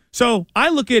 So I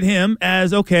look at him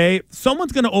as, okay,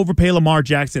 someone's going to overpay Lamar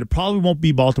Jackson. It probably won't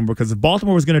be Baltimore because if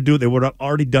Baltimore was going to do it, they would have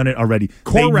already done it already.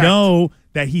 Correct. They know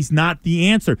that he's not the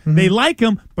answer. Mm-hmm. They like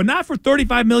him, but not for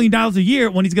 $35 million a year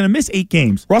when he's going to miss 8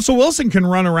 games. Russell Wilson can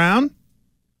run around.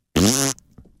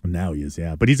 Now he is,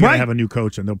 yeah. But he's going to have a new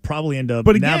coach, and they'll probably end up,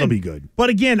 now they'll be good. But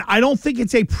again, I don't think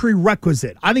it's a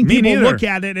prerequisite. I think people look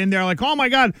at it, and they're like, oh, my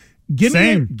God, give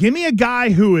me a guy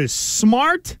who is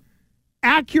smart,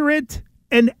 accurate,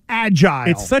 and agile.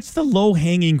 It's such the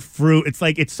low-hanging fruit. It's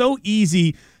like it's so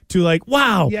easy to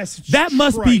wow, that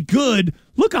must be good.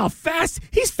 Look how fast.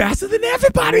 He's faster than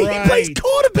everybody. Right. He plays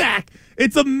quarterback.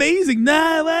 It's amazing.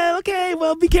 Okay,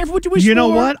 be careful what you wish for. You know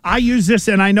what? I use this,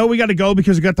 and I know we got to go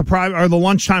because we got the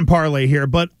lunchtime parlay here,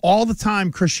 but all the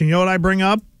time, Christian, you know what I bring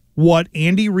up? What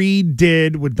Andy Reid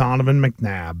did with Donovan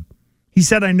McNabb. He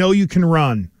said, I know you can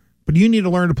run, but you need to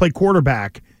learn to play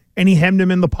quarterback. And he hemmed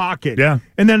him in the pocket. Yeah.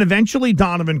 And then eventually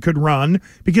Donovan could run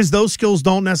because those skills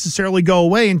don't necessarily go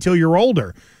away until you're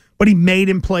older. But he made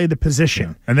him play the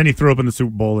position. Yeah. And then he threw up in the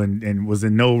Super Bowl and was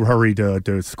in no hurry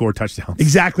to score touchdowns.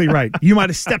 Exactly right. You might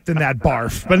have stepped in that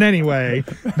barf. But anyway,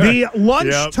 the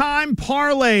lunchtime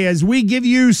parlay as we give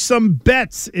you some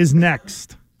bets is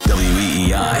next.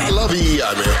 WEEI. I love EEI,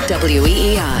 man.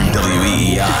 WEEI.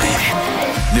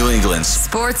 WEEI. New England's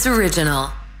Sports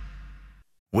Original.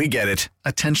 We get it.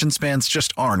 Attention spans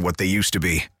just aren't what they used to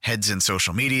be. Heads in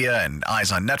social media and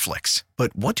eyes on Netflix.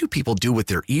 But what do people do with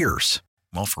their ears?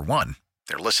 Well, for one,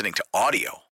 they're listening to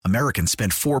audio. Americans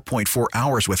spend 4.4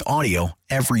 hours with audio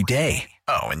every day.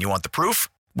 Oh, and you want the proof?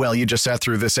 Well, you just sat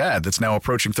through this ad that's now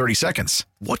approaching 30 seconds.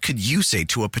 What could you say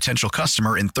to a potential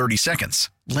customer in 30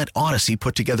 seconds? Let Odyssey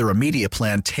put together a media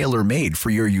plan tailor-made for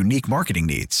your unique marketing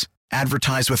needs.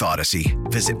 Advertise with Odyssey.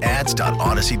 Visit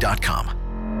ads.odyssey.com.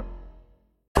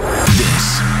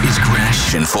 This is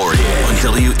Gresh and Fauria on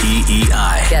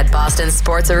WEEI. Get Boston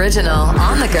Sports Original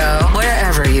on the go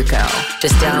wherever you go.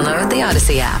 Just download the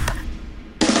Odyssey app.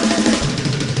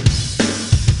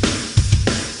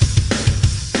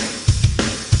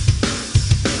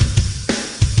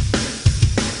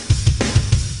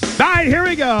 All right, here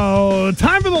we go.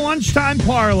 Time for the lunchtime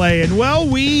parlay. And,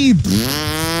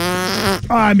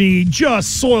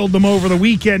 just soiled them over the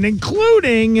weekend,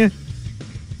 including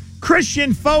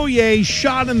Christian Fauria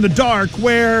shot in the dark,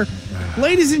 where,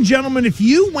 ladies and gentlemen, if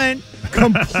you went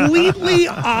completely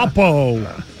oppo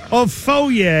of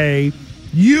Fauria,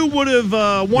 you would have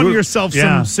won yourself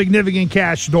some significant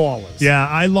cash dollars. Yeah,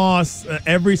 I lost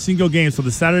every single game. So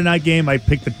the Saturday night game, I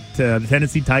picked the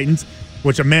Tennessee Titans,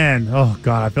 which,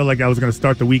 I felt like I was going to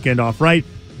start the weekend off right.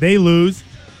 They lose.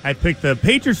 I picked the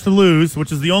Patriots to lose,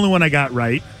 which is the only one I got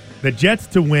right. The Jets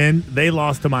to win. They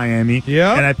lost to Miami.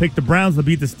 Yeah. And I picked the Browns to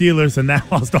beat the Steelers, and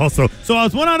that lost also. So I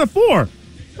was 1 out of 4.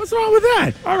 What's wrong with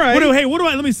that? All right.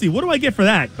 Let me see. What do I get for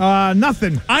that?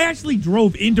 Nothing. I actually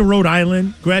drove into Rhode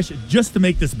Island, Gresh, just to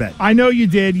make this bet. I know you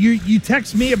did. You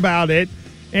text me about it,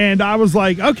 and I was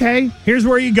like, okay, here's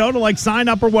where you go to sign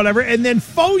up or whatever. And then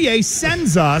Fauria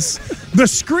sends us the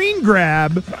screen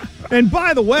grab And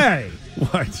by the way,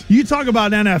 what? You talk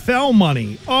about NFL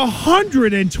money,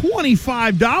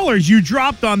 $125 you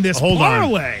dropped on this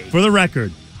parlay. On. For the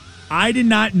record, I did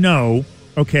not know,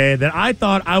 that I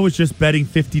thought I was just betting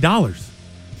 $50.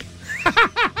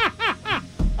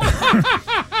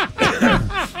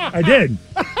 I did.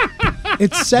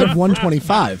 It said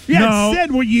 125. Yeah, it said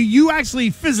you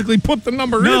actually physically put the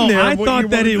number in there. I thought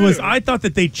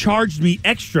that they charged me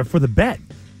extra for the bet.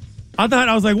 I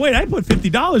was like, wait, I put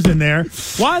 $50 in there.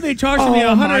 Why are they charging me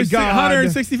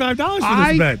 $165 for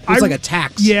this bet? It's like a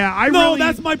tax. Yeah,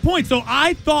 that's my point. So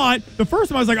I thought the first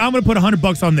time I was like, I'm going to put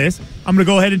 $100 on this. I'm going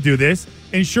to go ahead and do this.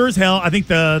 And sure as hell, I think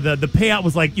the payout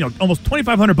was like, almost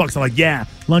 $2,500. I'm like, yeah,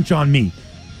 lunch on me.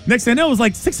 Next thing I know, it was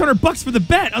like $600 for the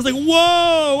bet. I was like,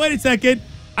 whoa, wait a second.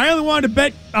 I only wanted to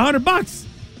bet $100.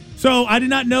 So I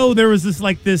did not know there was this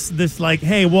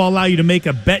hey, we'll allow you to make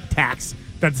a bet tax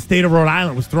that the state of Rhode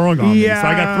Island was throwing on me. So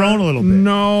I got thrown a little bit.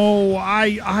 No,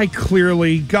 I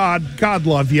clearly, God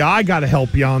love you. I got to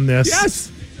help you on this.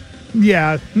 Yes.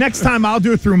 Yeah, next time I'll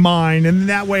do it through mine, and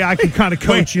that way I can kind of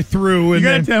coach you through. You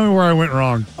got to tell me where I went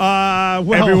wrong.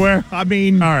 Everywhere. I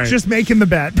mean, just making the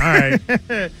bet. All right.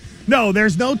 No,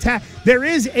 there's no tax. There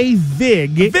is a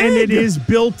VIG, and it is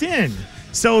built in.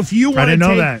 So if you want to, I didn't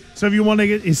know that. So if you want to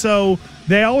get, so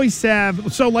they always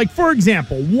have. So like for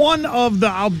example,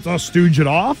 I'll stooge it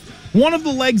off. One of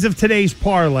the legs of today's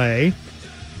parlay,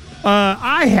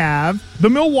 I have the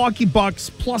Milwaukee Bucks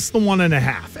plus the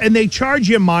 1.5, and they charge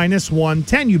you minus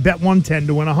 110. You bet 110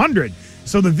 to win 100.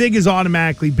 So the VIG is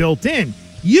automatically built in.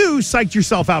 You psyched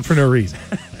yourself out for no reason.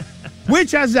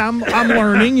 Which, as I'm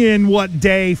learning in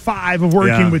day 5 of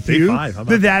working with you,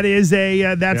 that is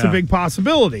that's a big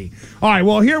possibility. All right,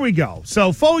 well, here we go.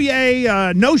 So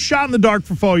Fourier, no shot in the dark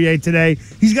for Fourier today.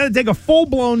 He's going to take a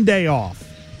full-blown day off.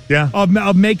 Yeah,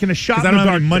 of making a shot in the dark. I don't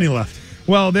have any money left.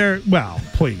 Well,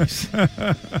 please.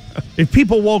 If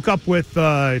people woke up with,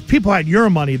 if people had your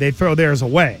money, they'd throw theirs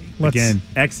away. Again,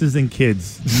 exes and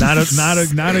kids, not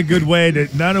a good way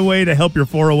to help your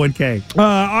 401k. All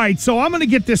right, so I'm going to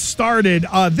get this started.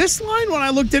 This line, when I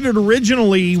looked at it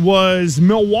originally, was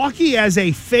Milwaukee as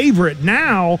a favorite.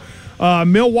 Now,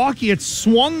 Milwaukee, it's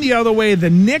swung the other way.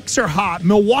 The Knicks are hot.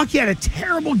 Milwaukee had a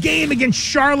terrible game against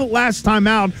Charlotte last time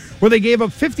out, where they gave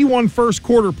up 51 first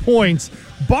quarter points.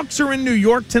 Bucks are in New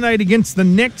York tonight against the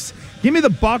Knicks. Give me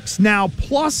the Bucks now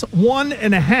plus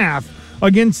 1.5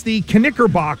 against the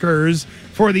Knickerbockers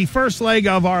for the first leg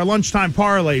of our lunchtime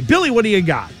parlay. Billy, what do you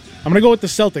got? I'm going to go with the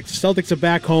Celtics. The Celtics are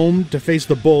back home to face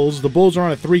the Bulls. The Bulls are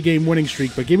on a 3-game winning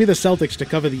streak, but give me the Celtics to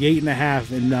cover the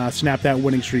 8.5 and snap that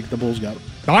winning streak the Bulls got.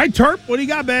 All right, Terp, what do you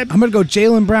got, babe? I'm going to go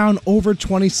Jaylen Brown over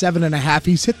 27.5.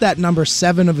 He's hit that number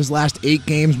 7 of his last 8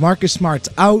 games. Marcus Smart's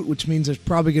out, which means there's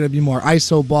probably going to be more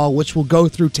ISO ball, which will go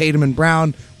through Tatum and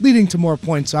Brown, leading to more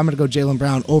points. So I'm going to go Jaylen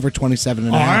Brown over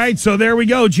 27.5. All right, so there we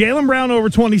go. Jaylen Brown over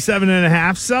 27.5.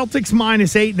 Celtics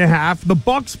minus 8.5. The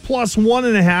Bucks plus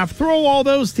 1.5. Throw all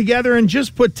those together and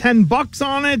just put $10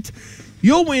 on it.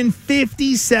 You'll win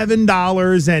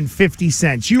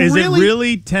 $57.50. Is it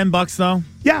really $10 though?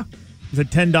 Yeah. Is it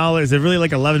 $10? Is it really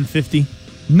like $11.50?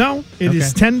 No, it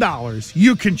is $10.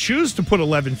 You can choose to put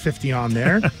 $11.50 on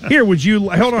there. Here, would you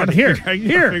hold on? Here.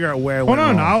 Figure out where. Hold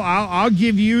on. I'll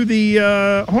give you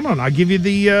the. Hold on. I'll give you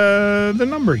the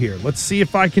number here. Let's see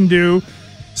if I can do.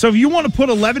 So if you want to put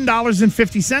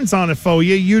 $11.50 on it,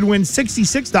 Foya, you'd win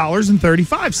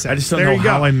 $66.35. I just don't know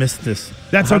how I missed this.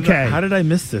 That's okay. How did I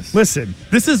miss this? Listen,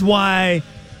 this is why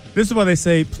they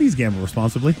say please gamble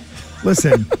responsibly.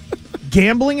 Listen.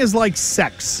 Gambling is like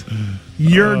sex.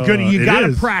 You're good. You got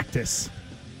to practice.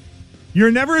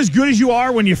 You're never as good as you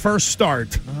are when you first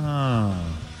start.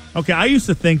 Okay, I used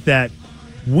to think that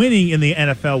winning in the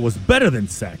NFL was better than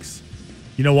sex.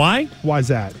 You know why? Why is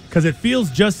that? Because it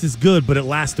feels just as good, but it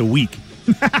lasts a week.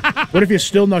 What if you're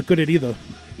still not good at either?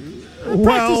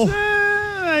 Well,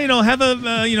 have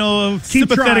a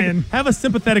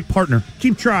sympathetic partner.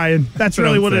 Keep trying. That's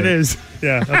really what it is.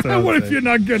 Yeah. That's what if you're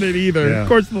not good at either? Yeah. Of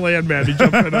course, the landman to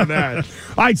jump in on that.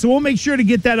 All right, so we'll make sure to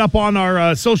get that up on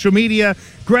our social media.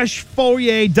 Gresh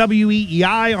Fourier,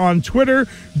 WEEI on Twitter.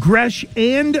 Gresh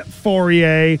and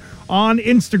Fourier on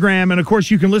Instagram. And, of course,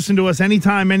 you can listen to us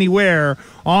anytime, anywhere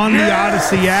on the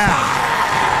Odyssey app.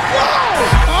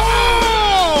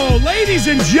 Whoa! Oh, ladies Ladies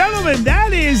and gentlemen,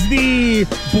 that is the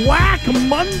Black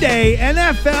Monday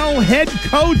NFL head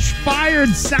coach fired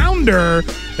sounder.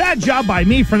 Bad job by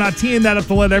me for not teeing that up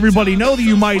to let everybody know that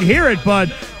you might hear it,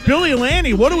 but Billy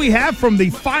Lanny, what do we have from the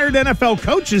fired NFL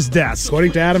coach's desk?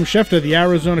 According to Adam Schefter, the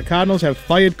Arizona Cardinals have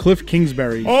fired Cliff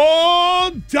Kingsbury.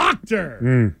 Oh,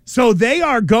 doctor. So they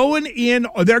are going in,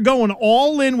 they're going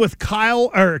all in with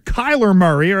Kyler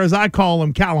Murray, or as I call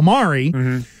him,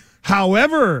 Calamari.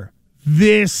 However,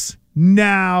 this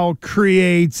now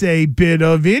creates a bit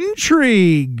of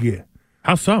intrigue.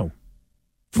 How so?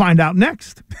 Find out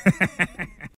next.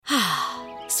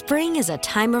 Spring is a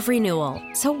time of renewal,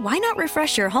 so why not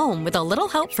refresh your home with a little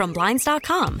help from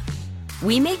Blinds.com?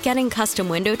 We make getting custom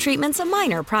window treatments a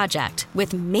minor project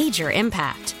with major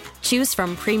impact. Choose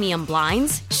from premium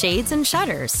blinds, shades, and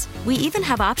shutters. We even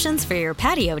have options for your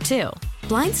patio, too.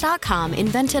 Blinds.com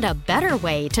invented a better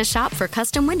way to shop for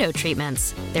custom window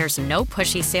treatments. There's no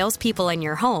pushy salespeople in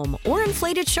your home or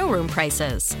inflated showroom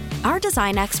prices. Our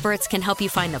design experts can help you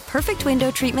find the perfect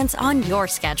window treatments on your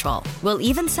schedule. We'll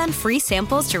even send free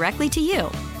samples directly to you.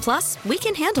 Plus, we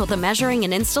can handle the measuring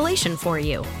and installation for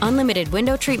you. Unlimited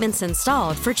window treatments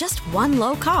installed for just one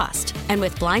low cost. And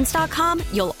with Blinds.com,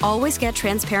 you'll always get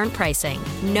transparent pricing.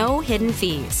 No hidden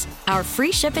fees. Our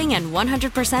free shipping and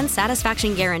 100%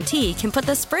 satisfaction guarantee can put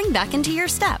the spring back into your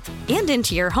step and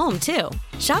into your home, too.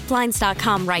 Shop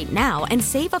Blinds.com right now and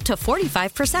save up to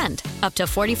 45%. Up to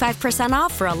 45%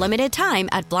 off for a limited time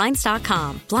at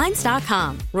Blinds.com.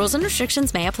 Blinds.com. Rules and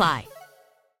restrictions may apply.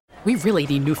 We really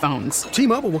need new phones.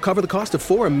 T-Mobile will cover the cost of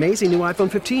 4 amazing new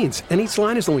iPhone 15s, and each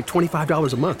line is only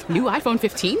 $25 a month. New iPhone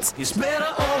 15s? It's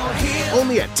better over here.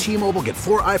 Only at T-Mobile, get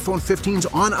 4 iPhone 15s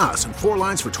on us and 4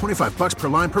 lines for $25 per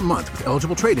line per month with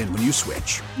eligible trade-in when you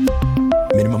switch.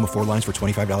 Minimum of 4 lines for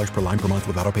 $25 per line per month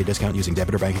with autopay discount using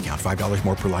debit or bank account. $5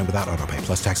 more per line without autopay,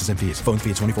 plus taxes and fees. Phone fee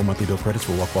at 24 monthly bill credits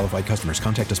for well-qualified customers.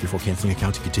 Contact us before canceling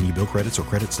account to continue bill credits or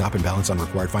credit stop and balance on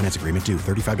required finance agreement due.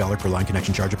 $35 per line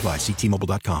connection charge applies. See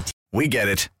T-Mobile.com. We get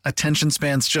it. Attention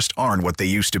spans just aren't what they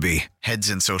used to be. Heads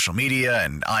in social media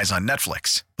and eyes on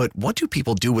Netflix. But what do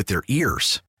people do with their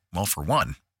ears? Well, for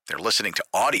one, they're listening to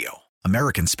audio.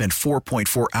 Americans spend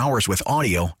 4.4 hours with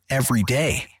audio every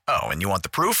day. Oh, and you want the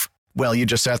proof? Well, you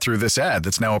just sat through this ad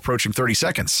that's now approaching 30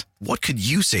 seconds. What could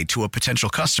you say to a potential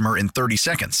customer in 30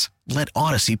 seconds? Let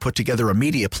Odyssey put together a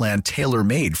media plan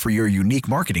tailor-made for your unique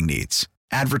marketing needs.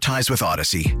 Advertise with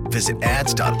Odyssey. Visit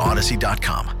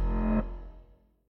ads.odyssey.com.